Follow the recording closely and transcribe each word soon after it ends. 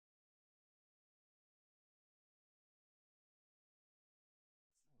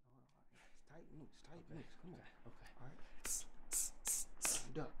tight moves. Come on. Okay. All right.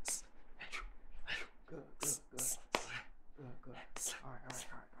 Duck. Good. Good. All right.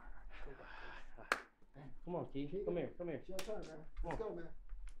 Come on, Keith. Come here. It's your turn, man. Let's go, man.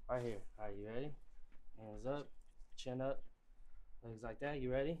 Right here. All right, you ready? Hands up, chin up, legs like that.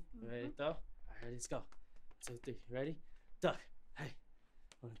 You ready? You ready to throw? All right, let's go. 1, 2, 3. Ready? Duck. Hey.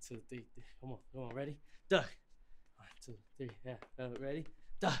 1, 2, 3. Come on. Ready? Duck. 1, 2, 3. Yeah. Ready?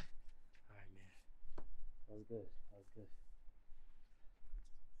 Duck. All right, man. That was good.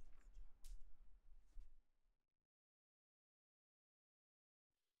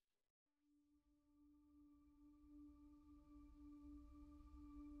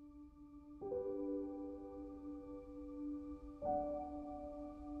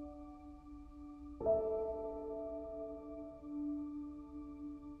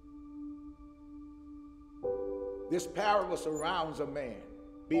 This parable surrounds a man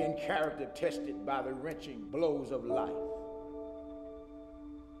being character tested by the wrenching blows of life.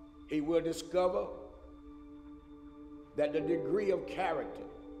 He will discover that the degree of character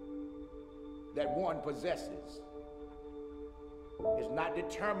that one possesses is not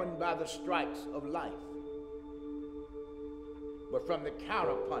determined by the strikes of life, but from the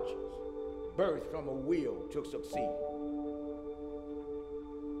counterpunches birthed from a will to succeed.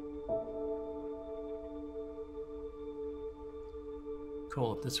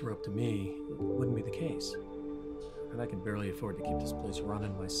 Cole, if this were up to me, it wouldn't be the case. And I can barely afford to keep this place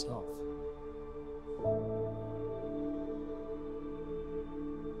running myself.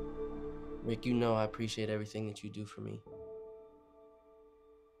 Rick, you know I appreciate everything that you do for me.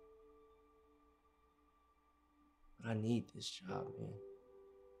 But I need this job, man.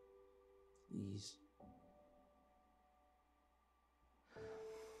 Please. I'm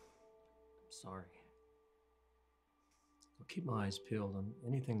sorry. I'll keep my eyes peeled on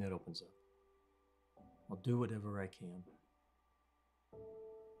anything that opens up. I'll do whatever I can.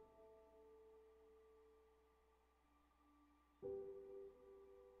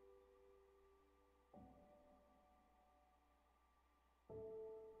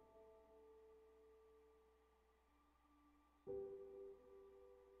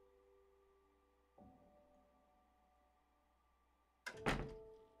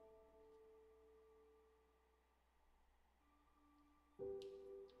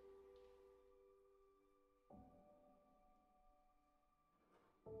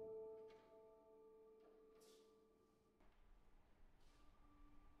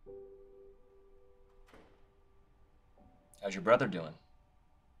 How's your brother doing?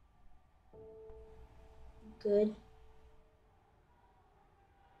 Good.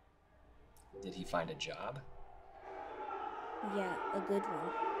 Did he find a job? Yeah, a good one.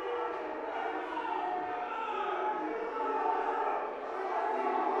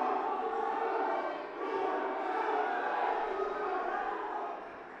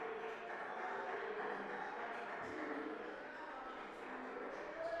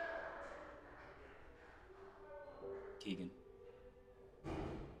 Keegan.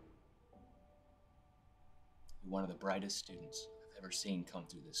 You're one of the brightest students I've ever seen come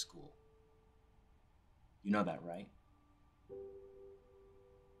through this school. You know that, right?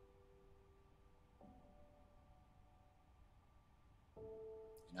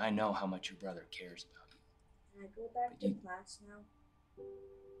 And I know how much your brother cares about you. Can I go back to class now?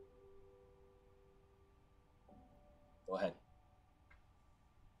 Go ahead.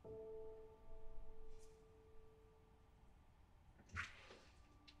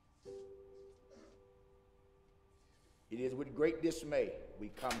 It is with great dismay we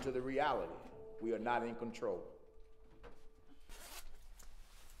come to the reality we are not in control.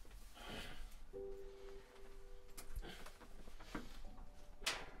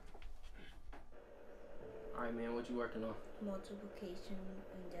 All right, man, what you working on? Multiplication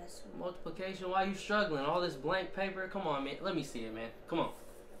and decimal. Multiplication? Why are you struggling? All this blank paper? Come on, man. Let me see it, man. Come on.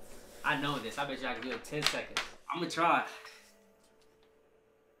 I know this. I bet you I can do it in 10 seconds. I'm gonna try.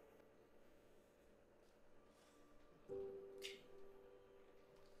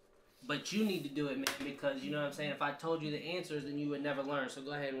 But you need to do it, man, because you know what I'm saying? If I told you the answers, then you would never learn. So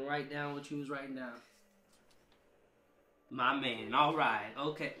go ahead and write down what you was writing down. My man. All right.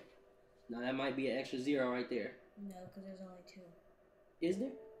 Okay. Now that might be an extra 0 right there. No, because there's only 2. Is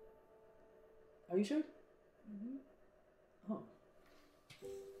there? Are you sure? Mm-hmm. Oh.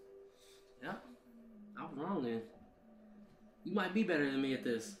 Yeah. I was wrong then. You might be better than me at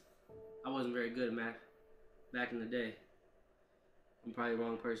this. I wasn't very good at math back in the day. I'm probably the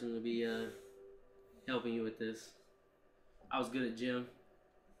wrong person to be helping you with this. I was good at gym.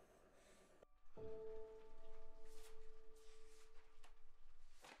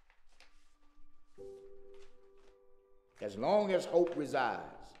 As long as hope resides,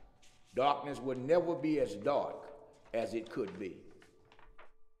 darkness will never be as dark as it could be.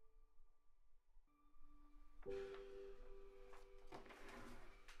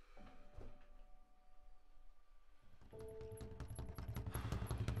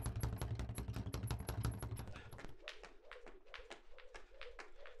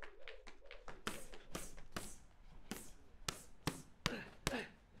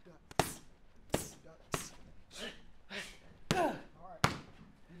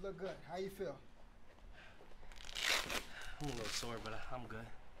 You look good. How you feel? I'm a little sore, but I'm good.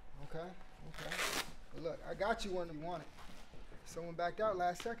 Okay. Well, look, I got you one you wanted. Someone backed out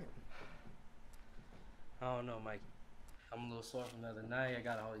last second. I don't know, Mike. I'm a little sore from the other night. I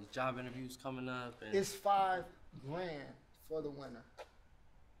got all these job interviews coming up. And It's $5 grand for the winner.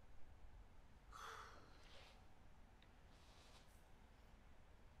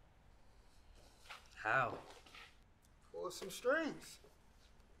 How? Pull some strings.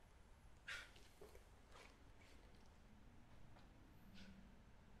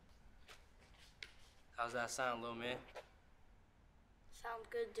 How's that sound, little man? Sounds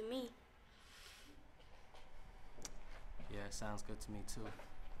good to me. Yeah, it sounds good to me, too.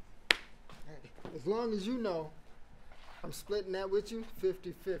 Hey, as long as you know, I'm splitting that with you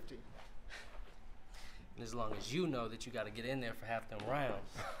 50-50. And as long as you know that you got to get in there for half them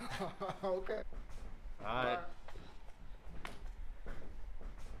rounds. Okay. All right.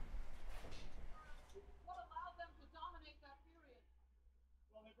 What allowed them to dominate that period?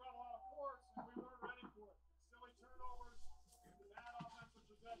 Well, they brought a lot of force, and we weren't ready for it. Silly turnovers, bad offensive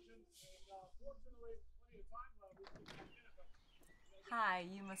possessions, and fortunately, plenty of time left. We could get it, but Hi,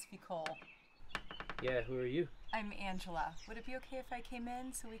 you must be Cole. Yeah, who are you? I'm Angela. Would it be okay if I came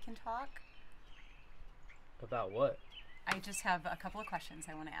in so we can talk? About what? I just have a couple of questions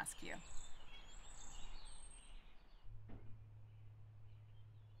I want to ask you.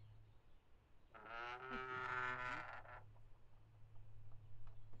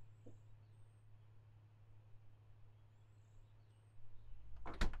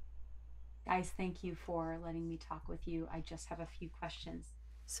 Guys, thank you for letting me talk with you. I just have a few questions.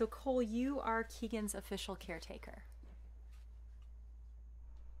 So, Cole, you are Keegan's official caretaker.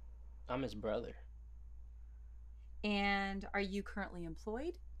 I'm his brother. And are you currently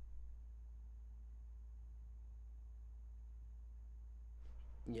employed?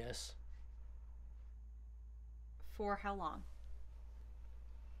 Yes. For how long?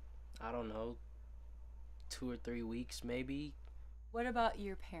 I don't know. 2 or 3 weeks, maybe. What about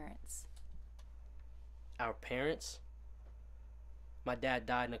your parents? Our parents? My dad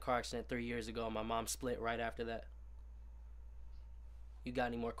died in a car accident 3 years ago, and my mom split right after that. You got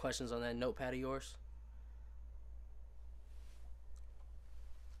any more questions on that notepad of yours?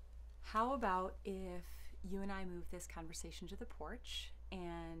 How about if you and I move this conversation to the porch,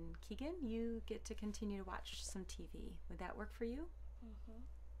 and Keegan, you get to continue to watch some TV. Would that work for you? Mm-hmm.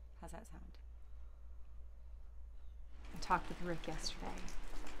 How's that sound? I talked with Rick yesterday.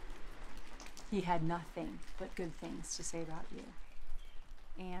 He had nothing but good things to say about you.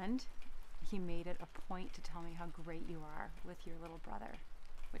 And he made it a point to tell me how great you are with your little brother,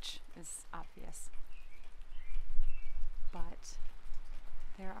 which is obvious. But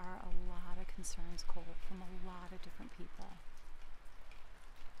there are a lot of concerns, Cole, from a lot of different people.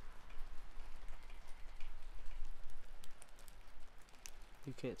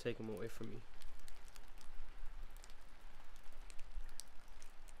 You can't take him away from me.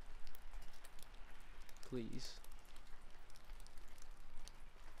 Please.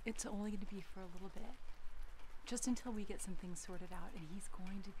 It's only going to be for a little bit. Just until we get some things sorted out, and he's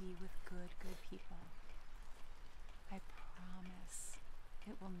going to be with good people. I promise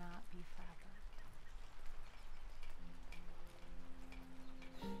it will not be forever.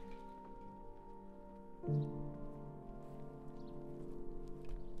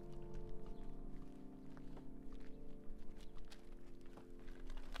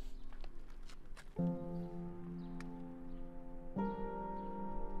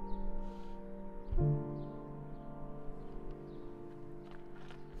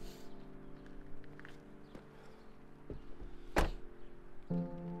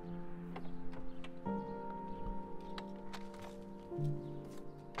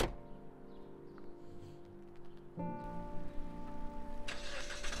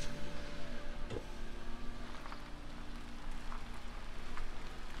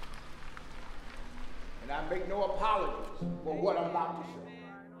 And I make no apologies for what I'm about to say.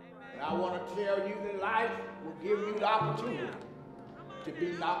 And I want to tell you that life will give you the opportunity to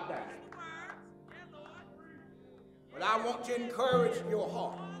be knocked down. But I want to encourage your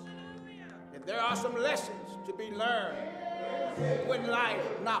heart And there are some lessons to be learned when life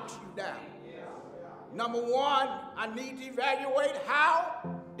knocks you down. Number one, I need to evaluate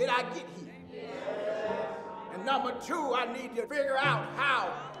how did I get here. And number two, I need to figure out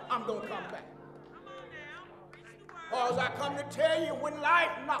how I'm gonna come back. Because I come to tell you, when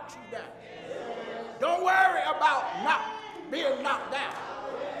life knocks you down, don't worry about not being knocked down,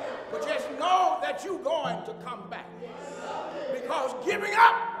 but just know that you're going to come back. Because giving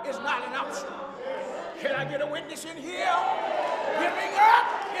up is not an option. Can I get a witness in here? Giving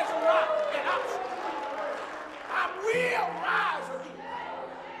up is not an option. I will rise again.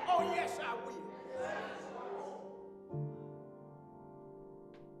 Oh, yes, I will.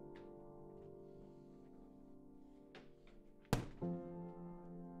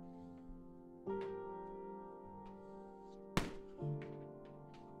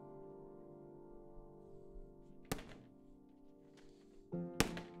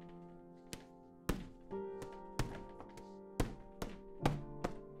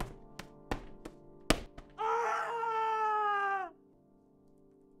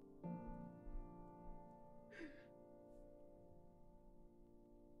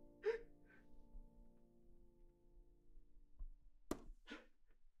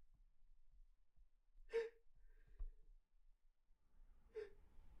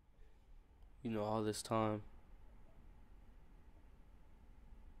 You know, all this time,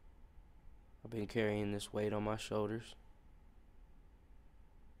 I've been carrying this weight on my shoulders.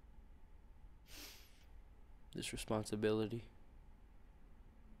 This responsibility.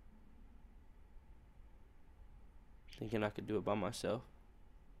 Thinking I could do it by myself.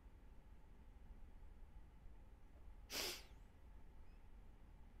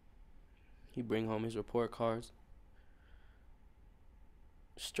 He bring home his report cards.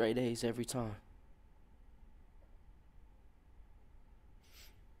 Straight A's every time.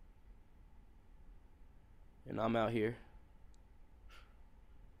 And I'm out here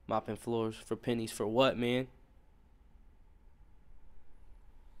mopping floors for pennies for what, man?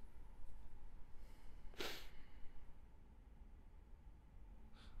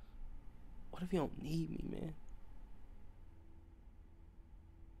 What if you don't need me, man?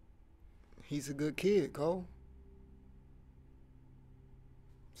 He's a good kid, Cole.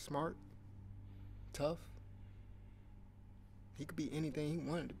 Smart, tough. He could be anything he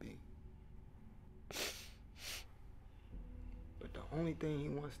wanted to be. But the only thing he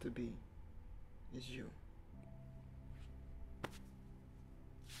wants to be is you.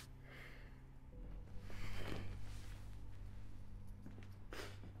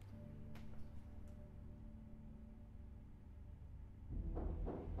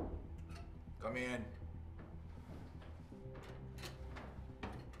 Come in.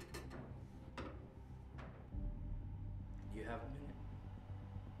 You have a minute?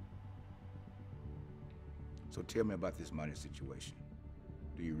 So tell me about this money situation.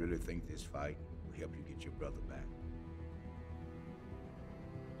 Do you really think this fight will help you get your brother back?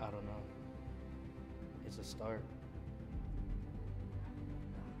 I don't know. It's a start.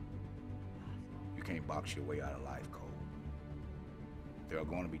 You can't box your way out of life, Cole. There are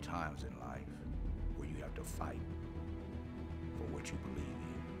going to be times in life where you have to fight for what you believe in.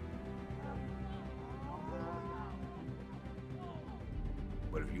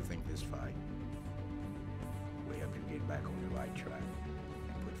 But if you think this fight will help you get back on the right track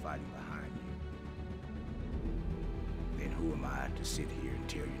and put fighting behind you, then who am I to sit here and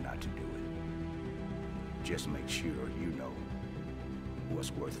tell you not to do it? Just make sure you know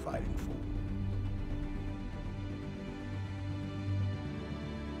what's worth fighting for.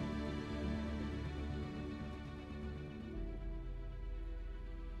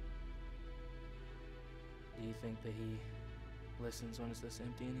 Do you think that he listens when it's this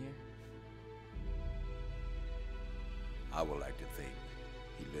empty in here? I would like to think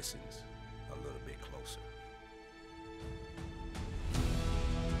he listens a little bit closer.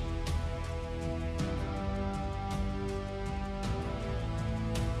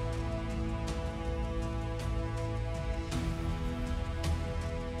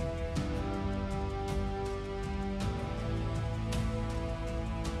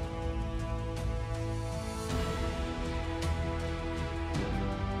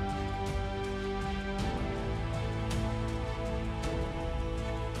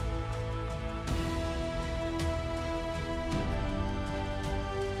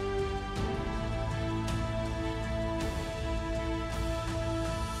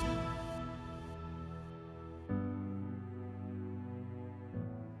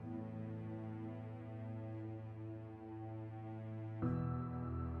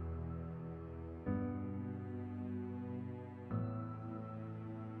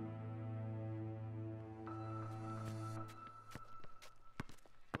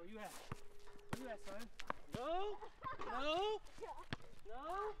 that, son. Go. No.